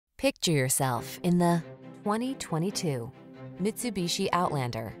Picture yourself in the 2022 Mitsubishi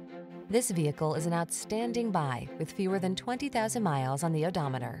Outlander. This vehicle is an outstanding buy with fewer than 20,000 miles on the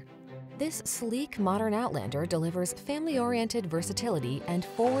odometer. This sleek, modern Outlander delivers family-oriented versatility and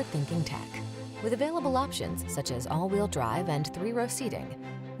forward-thinking tech. With available options such as all-wheel drive and 3-row seating,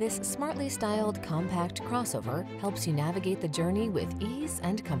 this smartly styled compact crossover helps you navigate the journey with ease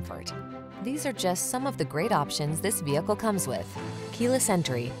and comfort. These are just some of the great options this vehicle comes with: keyless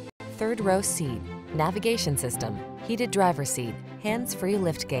entry, 3rd-row seat, navigation system, heated driver's seat, hands-free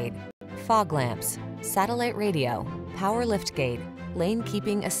liftgate, fog lamps, satellite radio, power liftgate, lane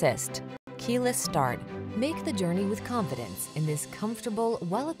keeping assist, keyless start. Make the journey with confidence in this comfortable,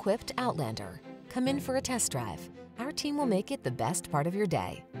 well-equipped Outlander. Come in for a test drive. Our team will make it the best part of your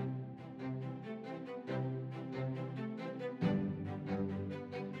day.